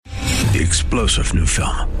the explosive new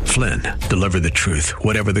film, Flynn, deliver the truth,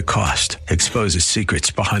 whatever the cost. Exposes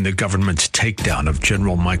secrets behind the government's takedown of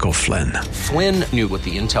General Michael Flynn. Flynn knew what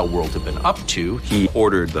the intel world had been up to. He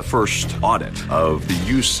ordered the first audit of the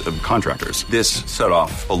use of contractors. This set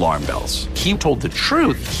off alarm bells. He told the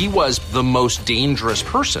truth. He was the most dangerous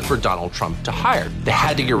person for Donald Trump to hire. They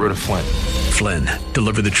had to get rid of Flynn. Flynn,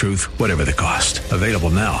 deliver the truth, whatever the cost. Available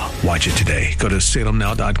now. Watch it today. Go to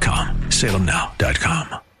salemnow.com.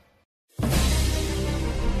 salemnow.com.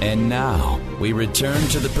 And now, we return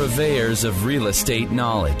to the purveyors of real estate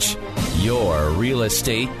knowledge. Your Real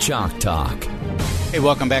Estate Chalk Talk. Hey,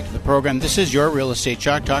 welcome back to the program. This is your Real Estate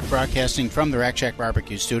Chalk Talk, broadcasting from the Rack Shack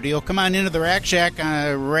Barbecue Studio. Come on into the Rack Shack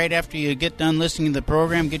right after you get done listening to the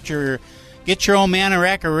program. Get your old man a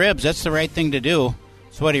rack of ribs. That's the right thing to do.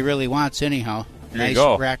 It's what he really wants anyhow. Nice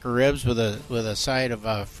rack of ribs with a side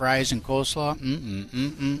of fries and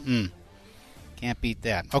coleslaw. Can't beat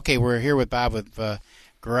that. Okay, we're here with Bob with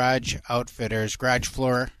Garage Outfitters. Garage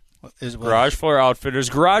Floor is what? Garage Floor Outfitters.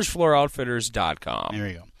 GarageFloorOutfitters.com. There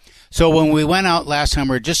you go. So when we went out last time,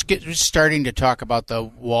 we were just starting to talk about the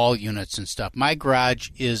wall units and stuff. My garage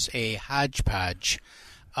is a hodgepodge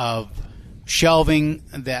of shelving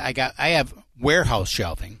that I got. I have warehouse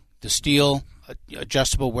shelving, the steel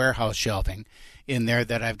adjustable warehouse shelving in there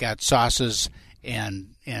that I've got sauces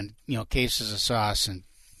and cases of sauce and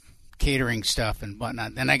catering stuff and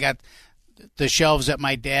whatnot. Then I got the shelves that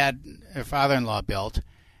my dad or father-in-law built,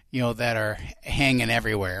 that are hanging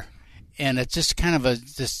everywhere. And it's just kind of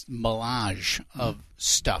this melange of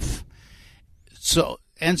stuff. So,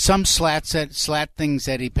 and some slat things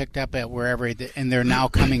that he picked up at wherever, and they're now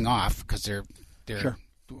coming off because they're. Sure.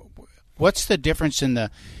 What's the difference in the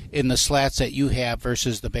slats that you have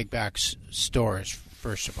versus the big box stores?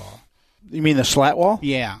 First of all. You mean the slat wall?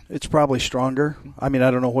 Yeah. It's probably stronger. I mean,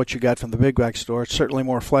 I don't know what you got from the big box store. It's certainly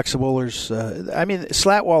more flexible.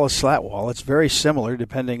 Slat wall is slat wall. It's very similar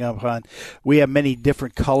depending upon. We have many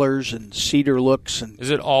different colors and cedar looks. And is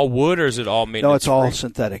it all wood or is it all maintenance? No, it's all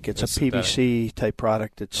synthetic. It's a PVC type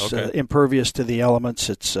product. It's impervious to the elements.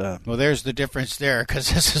 It's well, there's the difference there because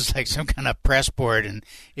this is like some kind of press board, and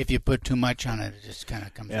if you put too much on it, it just kind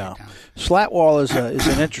of comes back down. Slat wall is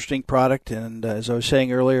an interesting product, and as I was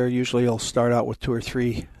saying earlier, usually you'll start out with 2 or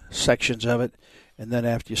 3 sections of it, and then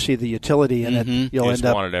after you see the utility in it, you'll end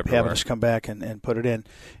up having us come back and put it in.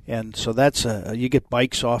 And so that's you get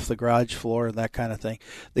bikes off the garage floor and that kind of thing.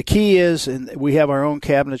 The key is, and we have our own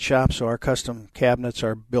cabinet shop, so our custom cabinets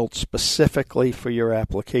are built specifically for your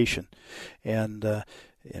application, and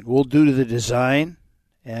we'll do the design,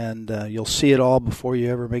 and you'll see it all before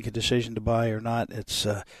you ever make a decision to buy or not.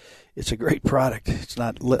 It's a great product. It's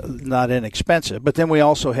not inexpensive. But then we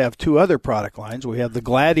also have 2 other product lines. We have the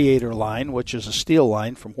Gladiator line, which is a steel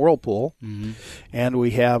line from Whirlpool, and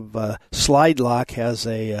we have Slide Lock has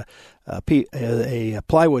a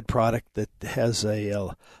plywood product that has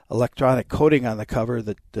a electronic coating on the cover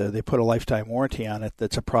that they put a lifetime warranty on it.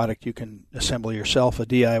 That's a product you can assemble yourself, a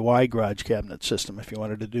DIY garage cabinet system if you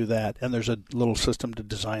wanted to do that. And there's a little system to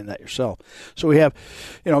design that yourself. So we have,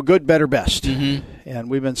 good, better, best. And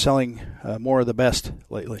we've been selling more of the best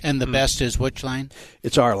lately. And the best is which line?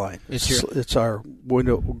 It's our line. It's our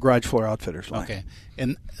Garage Floor Outfitters line. Okay.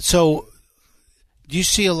 And so do you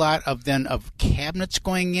see a lot of cabinets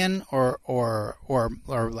going in, or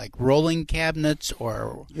like rolling cabinets,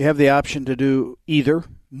 or you have the option to do either?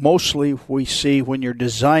 Mostly, we see when you're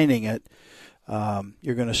designing it,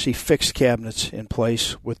 you're going to see fixed cabinets in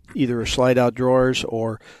place with either slide-out drawers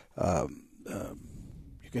or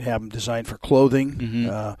you can have them designed for clothing.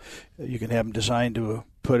 You can have them designed to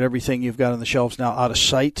put everything you've got on the shelves now out of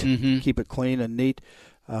sight, keep it clean and neat.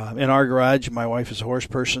 In our garage, my wife is a horse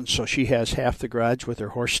person, so she has half the garage with her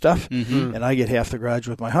horse stuff, and I get half the garage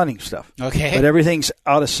with my hunting stuff. Okay. But everything's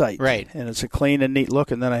out of sight. Right. And it's a clean and neat look,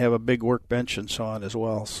 and then I have a big workbench and so on as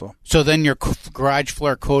well. So then your garage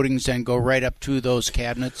floor coatings then go right up to those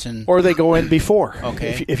cabinets? Or they go in before.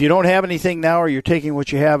 Okay. If you don't have anything now or you're taking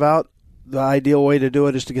what you have out, the ideal way to do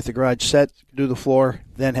it is to get the garage set, do the floor,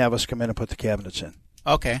 then have us come in and put the cabinets in.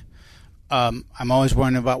 Okay. I'm always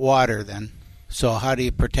wondering about water then. So how do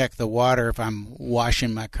you protect the water if I'm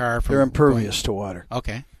washing my car from? They're impervious to water.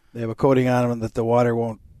 Okay. They have a coating on them that the water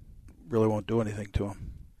won't do anything to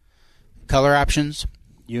them. Color options?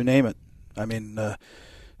 You name it. I mean, I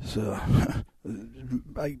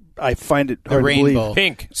find it hard to believe.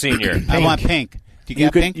 Pink, senior. I want pink.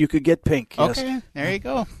 pink? You could get pink. Yes. Okay, there you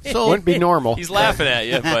go. It wouldn't be normal. He's laughing at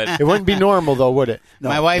you, but it wouldn't be normal, though, would it? No,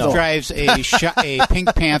 my wife drives a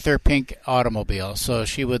Pink Panther pink automobile, so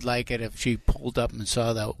she would like it if she pulled up and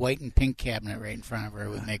saw the white and pink cabinet right in front of her. It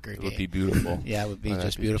would make her day. It would be beautiful. Yeah, it would be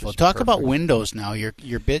just beautiful. Talk about windows now. Your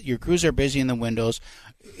crews are busy in the windows.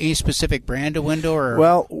 Any specific brand of window? Or?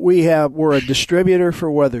 Well, we're a distributor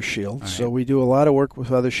for Weather Shield, so we do a lot of work with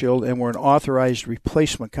Weather Shield, and we're an authorized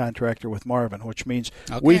replacement contractor with Marvin, which means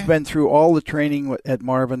we've been through all the training at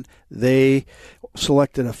Marvin. They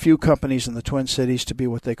selected a few companies in the Twin Cities to be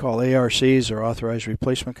what they call ARCs, or authorized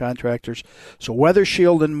replacement contractors. So Weather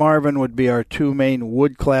Shield and Marvin would be our two main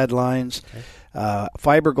wood-clad lines. Okay.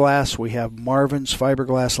 Fiberglass, we have Marvin's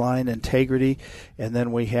fiberglass line, Integrity, and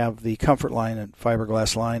then we have the Comfort line and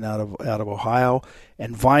fiberglass line out of Ohio.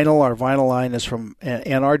 And vinyl, our vinyl line is from,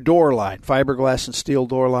 and our door line, fiberglass and steel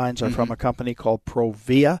door lines are from a company called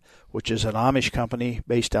Provia, which is an Amish company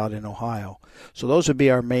based out in Ohio. So those would be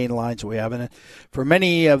our main lines we have. And for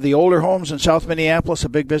many of the older homes in South Minneapolis, a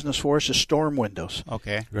big business for us is storm windows.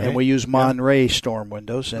 Okay. Right. And we use Monterey storm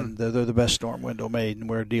windows, and they're the best storm window made, and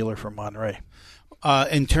we're a dealer from Monterey.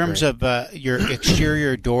 In terms of your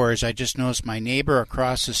exterior doors, I just noticed my neighbor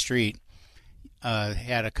across the street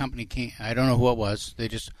had a company. I don't know who it was.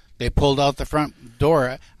 They pulled out the front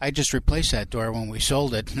door. I just replaced that door when we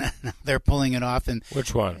sold it. They're pulling it off. And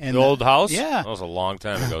which one? The old house? Yeah, that was a long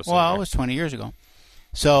time ago. Well, it was 20 years ago.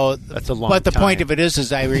 So that's a long. But the time. point of it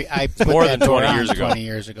is I put more that than 20 door years on ago. 20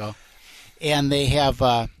 years ago, and they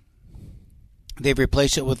have. They've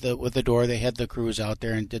replaced it with the door. They had the crews out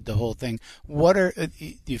there and did the whole thing. What are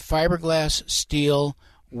the fiberglass, steel,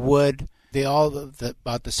 wood? They all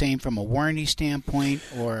about the same from a warranty standpoint,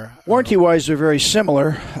 or warranty-wise, they're very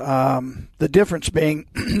similar. The difference being,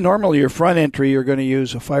 normally your front entry, you're going to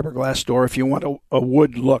use a fiberglass door if you want a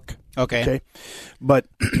wood look. Okay. But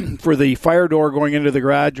for the fire door going into the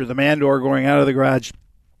garage or the man door going out of the garage,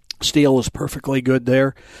 steel is perfectly good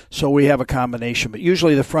there, so we have a combination. But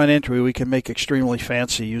usually the front entry we can make extremely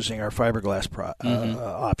fancy using our fiberglass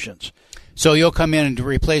options. So you'll come in and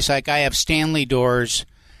replace, like I have Stanley doors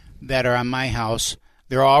that are on my house.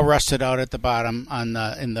 They're all rusted out at the bottom in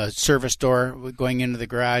the service door going into the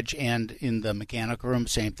garage, and in the mechanical room,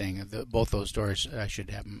 same thing. Both those doors I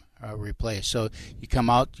should have them replaced. So you come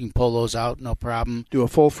out, you can pull those out, no problem. Do a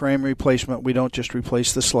full frame replacement. We don't just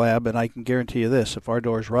replace the slab, and I can guarantee you this: if our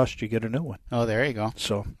doors rust, you get a new one. Oh, there you go.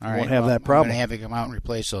 So you won't have that problem. I'm going to have you come out and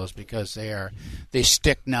replace those because they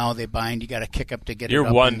stick now. They bind. You got to kick up to get Your it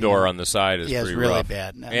up. one door on the side is pretty really rough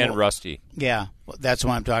bad and rusty. Yeah, that's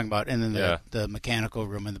what I'm talking about. And then the mechanical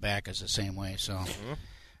room in the back is the same way. So.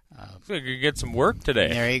 So you could get some work today.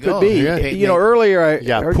 There you go. Could be. Yeah. Earlier you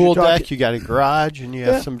got a pool deck, you got a garage, and you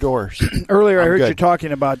have some doors. Earlier I heard you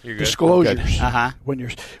talking about disclosures. Uh-huh.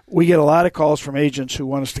 We get a lot of calls from agents who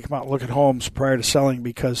want us to come out and look at homes prior to selling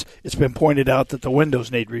because it's been pointed out that the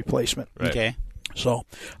windows need replacement. Right. Okay. So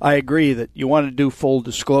I agree that you want to do full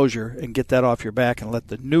disclosure and get that off your back and let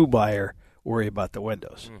the new buyer worry about the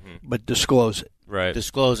windows, but disclose it. Right.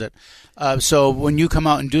 Disclose it. So when you come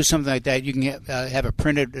out and do something like that, you can have a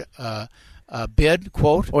printed bid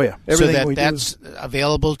quote. Oh, yeah. Everything that's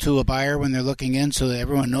available to a buyer when they're looking in so that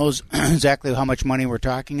everyone knows exactly how much money we're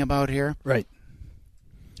talking about here. Right.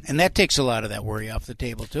 And that takes a lot of that worry off the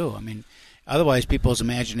table, too. I mean, otherwise people's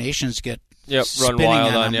imaginations get run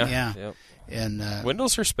wild on you. Yeah. Yep. And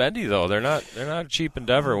windows are spendy though. They're not a cheap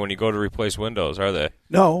endeavor when you go to replace windows, are they?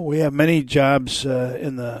 No, we have many jobs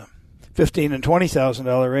in the $15,000 and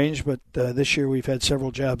 $20,000 range, but this year we've had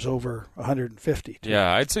several jobs over $150,000.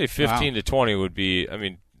 Yeah, I'd say 15 to 20 would be. I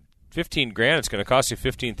mean, $15,000. It's going to cost you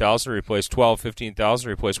 $15,000 to replace 15,000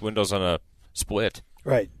 to replace windows on a split.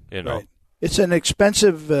 Right. Right. It's an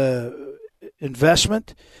expensive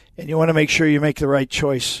investment, and you want to make sure you make the right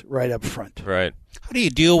choice right up front. Right. How do you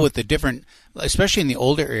deal with the different, especially in the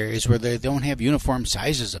older areas where they don't have uniform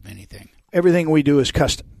sizes of anything? Everything we do is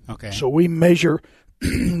custom. Okay. So we measure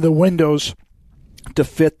the windows to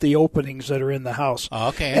fit the openings that are in the house.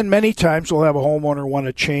 Okay. And many times we'll have a homeowner want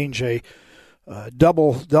to change a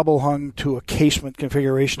double hung to a casement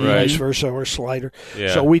configuration, right. Vice versa, or slider.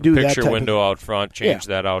 Yeah. So we do that. Picture window out front, change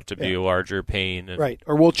that out to be a larger pane. And right.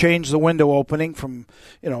 Or we'll change the window opening from,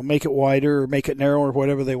 make it wider or make it narrower, or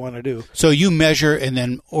whatever they want to do. So you measure and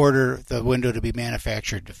then order the window to be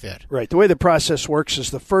manufactured to fit. Right. The way the process works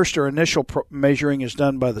is the first or initial measuring is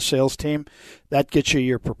done by the sales team. That gets you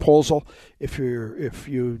your proposal. If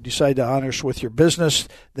you decide to honor us with your business,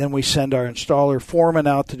 then we send our installer foreman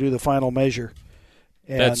out to do the final measure.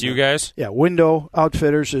 And, that's you guys? Yeah, Window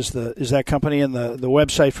Outfitters is that company, and the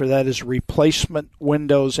website for that is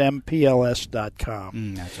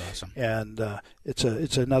replacementwindowsmpls.com. That's awesome. And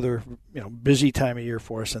it's another busy time of year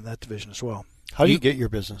for us in that division as well. How do you get your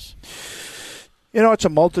business? It's a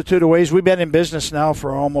multitude of ways. We've been in business now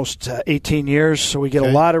for almost 18 years, so we get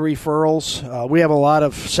a lot of referrals. We have a lot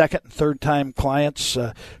of second and third-time clients,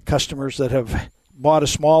 customers that have bought a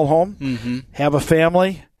small home, have a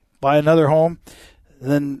family, buy another home. And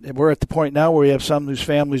then we're at the point now where we have some whose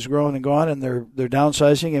family's grown and gone, and they're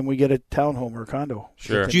downsizing, and we get a townhome or a condo.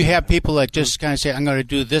 Sure. Do you have people that just kind of say, I'm going to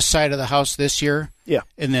do this side of the house this year? Yeah.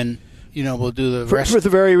 And then, we'll do the rest. For the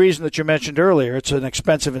very reason that you mentioned earlier, it's an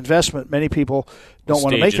expensive investment. Many people don't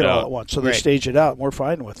want to make it all at once, so they stage it out, and we're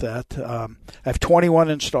fine with that. I have 21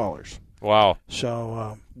 installers. Wow.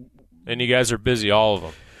 So, and you guys are busy, all of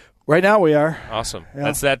them. Right now we are. Awesome. Yeah.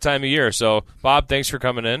 That's that time of year. So, Bob, thanks for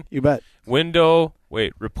coming in. You bet.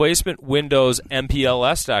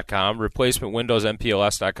 replacementwindowsmpls.com,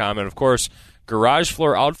 replacementwindowsmpls.com, and, of course,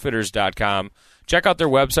 garageflooroutfitters.com. Check out their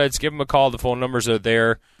websites. Give them a call. The phone numbers are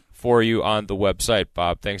there for you on the website.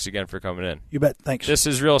 Bob, thanks again for coming in. You bet. Thanks. This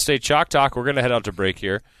is Real Estate Chalk Talk. We're going to head out to break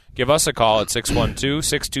here. Give us a call at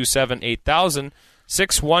 612-627-8000,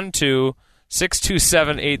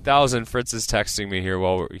 612-627-8000. Fritz is texting me here.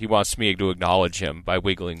 Well, he wants me to acknowledge him by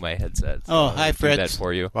wiggling my headset. So hi, Fritz. Do that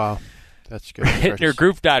for you. Wow. That's good.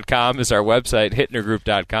 HittnerGroup.com is our website,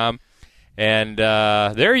 HittnerGroup.com. And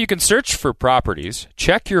there you can search for properties,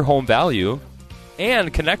 check your home value,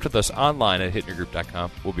 and connect with us online at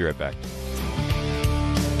HittnerGroup.com. We'll be right back.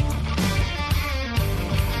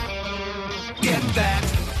 Get that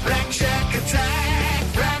Rack Shack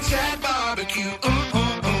attack, Rack Shack barbecue.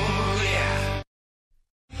 Yeah.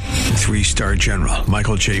 3-star General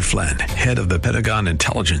Michael J. Flynn, head of the Pentagon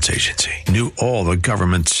Intelligence Agency, knew all the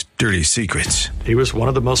government's dirty secrets. He was one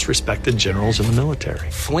of the most respected generals in the military.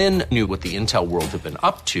 Flynn knew what the intel world had been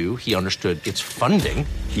up to. He understood its funding.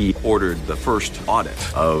 He ordered the first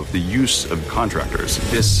audit of the use of contractors.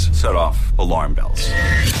 This set off alarm bells.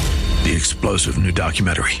 The explosive new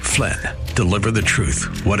documentary, Flynn, Deliver the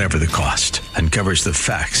Truth, Whatever the Cost, uncovers the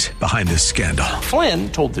facts behind this scandal.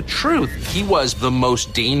 Flynn told the truth. He was the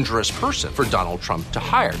most dangerous person for Donald Trump to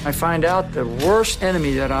hire. I find out the worst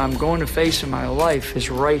enemy that I'm going to face in my life is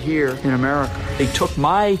right here in America. They took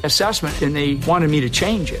my assessment and they wanted me to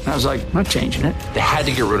change it. And I was like, I'm not changing it. They had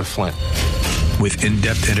to get rid of Flynn. With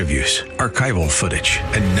in-depth interviews, archival footage,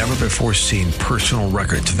 and never-before-seen personal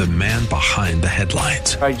records of the man behind the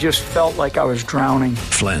headlines. I just felt like I was drowning.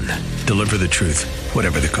 Flynn, Deliver the Truth,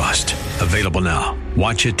 Whatever the Cost. Available now.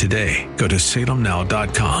 Watch it today. Go to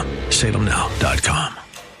salemnow.com. salemnow.com.